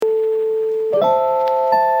Hi,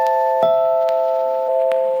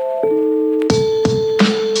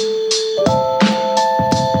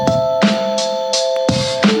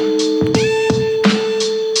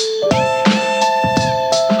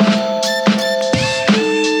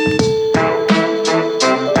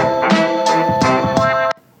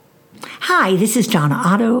 this is Donna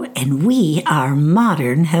Otto, and we are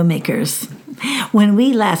Modern Homemakers. When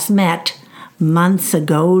we last met months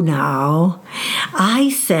ago now, I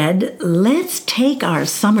said, let's take our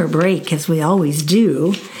summer break, as we always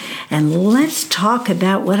do, and let's talk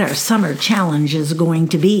about what our summer challenge is going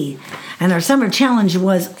to be. And our summer challenge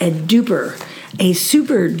was a super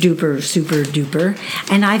duper,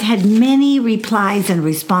 and I've had many replies and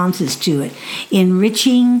responses to it,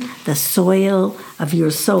 enriching the soil of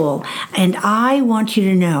your soul. And I want you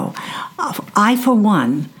to know, I, for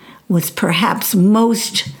one, was perhaps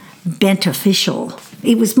most beneficial.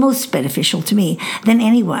 It was most beneficial to me than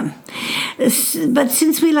anyone. But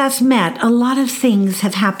since we last met, a lot of things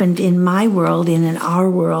have happened in my world and in our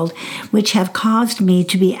world, which have caused me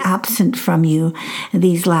to be absent from you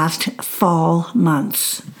these last fall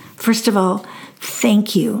months. First of all,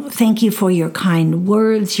 thank you. Thank you for your kind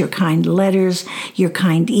words, your kind letters, your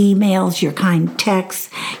kind emails, your kind texts,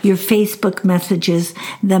 your Facebook messages,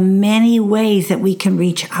 the many ways that we can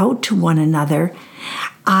reach out to one another.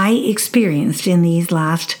 I experienced in these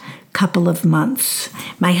last couple of months.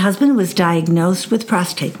 My husband was diagnosed with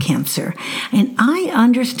prostate cancer, and I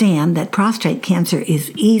understand that prostate cancer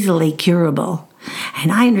is easily curable.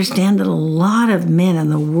 And I understand that a lot of men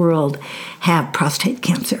in the world have prostate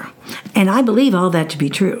cancer. And I believe all that to be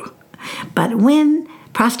true. But when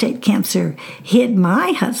prostate cancer hit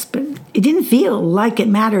my husband, it didn't feel like it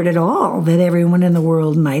mattered at all that everyone in the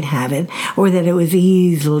world might have it, or that it was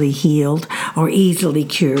easily healed or easily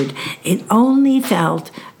cured. It only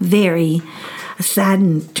felt very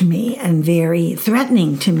saddened to me and very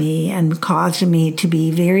threatening to me, and caused me to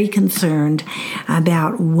be very concerned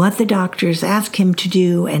about what the doctors asked him to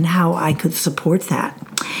do and how I could support that.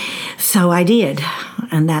 So I did,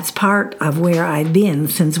 and that's part of where I've been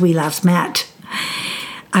since we last met.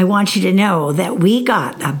 I want you to know that we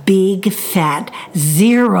got a big fat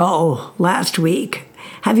 0 last week.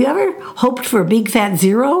 Have you ever hoped for a big fat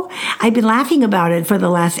 0? I've been laughing about it for the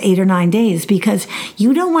last 8 or 9 days, because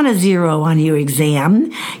you don't want a 0 on your exam.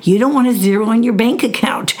 You don't want a 0 on your bank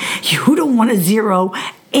account. You don't want a 0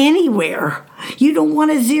 anywhere. You don't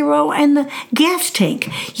want a 0 in the gas tank.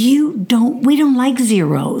 We don't like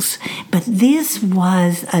zeros. But this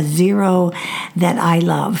was a 0 that I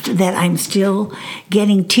loved, that I'm still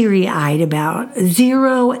getting teary-eyed about.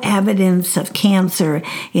 0 evidence of cancer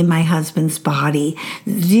in my husband's body.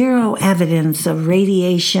 0 evidence of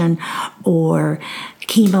radiation or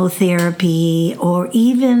chemotherapy, or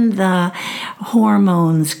even the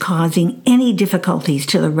hormones causing any difficulties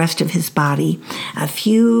to the rest of his body. A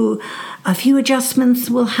few adjustments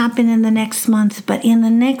will happen in the next month, but in the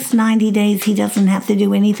next 90 days, he doesn't have to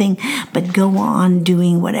do anything but go on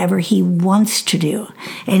doing whatever he wants to do.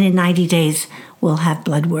 And in 90 days, we'll have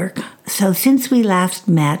blood work. So since we last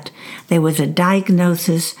met, there was a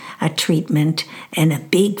diagnosis, a treatment, and a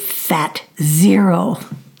big fat 0.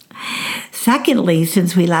 Secondly,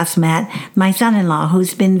 since we last met, my son-in-law,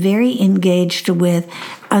 who's been very engaged with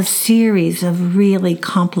a series of really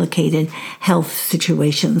complicated health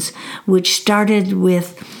situations, which started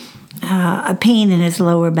with a pain in his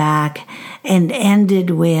lower back and ended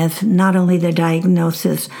with not only the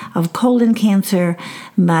diagnosis of colon cancer,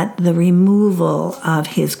 but the removal of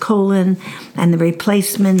his colon and the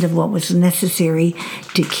replacement of what was necessary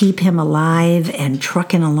to keep him alive and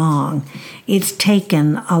trucking along. It's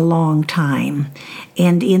taken a long time.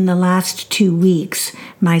 And in the last 2 weeks,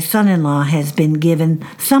 my son-in-law has been given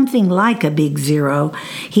something like a big 0.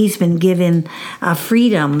 He's been given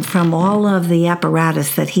freedom from all of the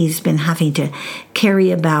apparatus that he's been having to carry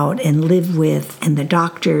about and live with, and the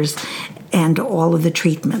doctors and all of the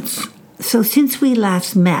treatments. So since we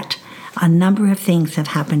last met, a number of things have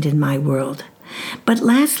happened in my world. But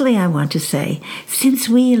lastly, I want to say, since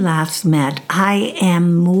we last met, I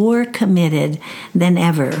am more committed than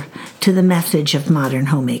ever to the message of Modern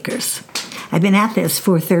Homemakers. I've been at this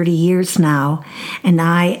for 30 years now, and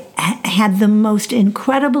I had the most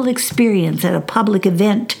incredible experience at a public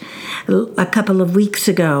event a couple of weeks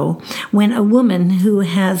ago when a woman who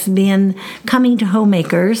has been coming to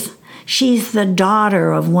Homemakers, she's the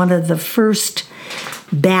daughter of one of the first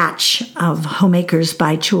batch of Homemakers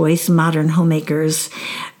by Choice, Modern Homemakers,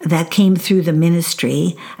 that came through the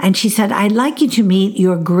ministry. And she said, I'd like you to meet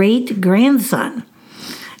your great-grandson.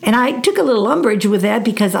 And I took a little umbrage with that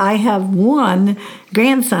because I have one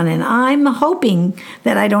grandson, and I'm hoping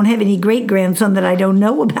that I don't have any great-grandson that I don't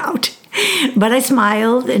know about. But I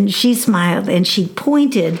smiled, and she smiled, and she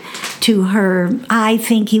pointed to her, I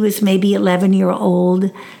think he was maybe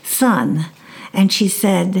 11-year-old son. And she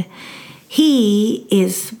said, he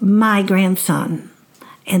is my grandson,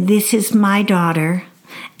 and this is my daughter,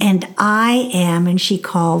 and I am, and she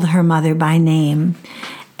called her mother by name,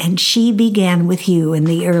 and she began with you in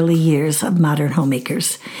the early years of Modern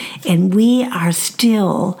Homemakers. And we are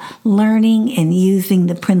still learning and using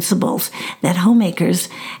the principles that Homemakers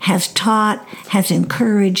has taught, has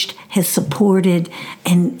encouraged, has supported,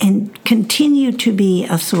 and continue to be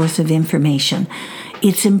a source of information.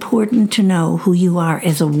 It's important to know who you are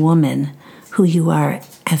as a woman, who you are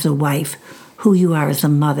as a wife, who you are as a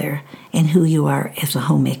mother, and who you are as a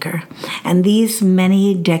homemaker. And these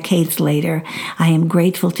many decades later, I am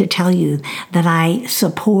grateful to tell you that I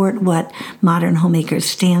support what Modern Homemakers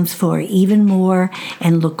stands for even more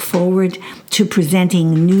and look forward to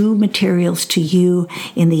presenting new materials to you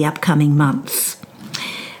in the upcoming months.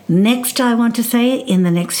 Next, I want to say in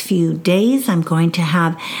the next few days, I'm going to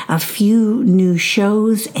have a few new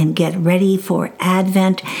shows and get ready for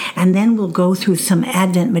Advent. And then we'll go through some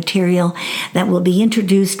Advent material that will be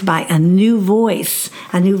introduced by a new voice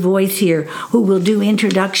here who will do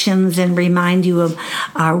introductions and remind you of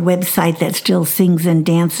our website that still sings and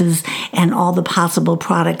dances and all the possible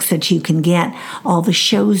products that you can get, all the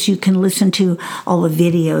shows you can listen to, all the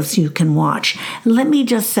videos you can watch. Let me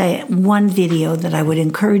just say one video that I would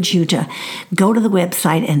encourage you to go to the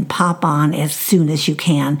website and pop on as soon as you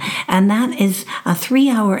can. And that is a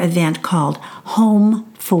 3-hour event called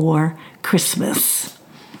Home for Christmas.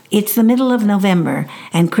 It's the middle of November,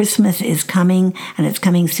 and Christmas is coming, and it's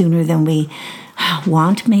coming sooner than we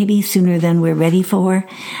want, maybe sooner than we're ready for.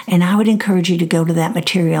 And I would encourage you to go to that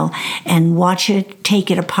material and watch it, take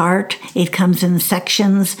it apart. It comes in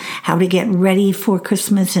sections, how to get ready for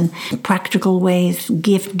Christmas in practical ways,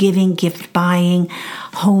 gift giving, gift buying,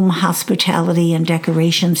 home hospitality and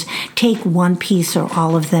decorations. Take one piece or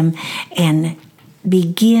all of them and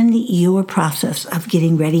begin your process of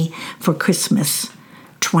getting ready for Christmas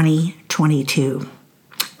 2022.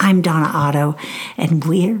 I'm Donna Otto, and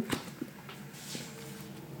we're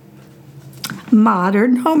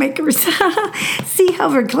Modern Homemakers. See how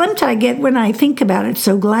verklempt I get when I think about it.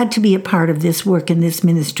 So glad to be a part of this work and this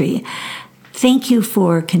ministry. Thank you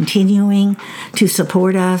for continuing to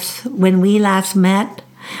support us. When we last met,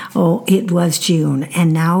 it was June,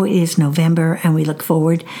 and now it is November, and we look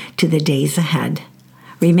forward to the days ahead.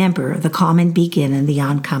 Remember, the common begin and the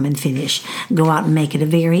uncommon finish. Go out and make it a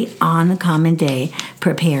very uncommon day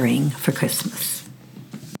preparing for Christmas.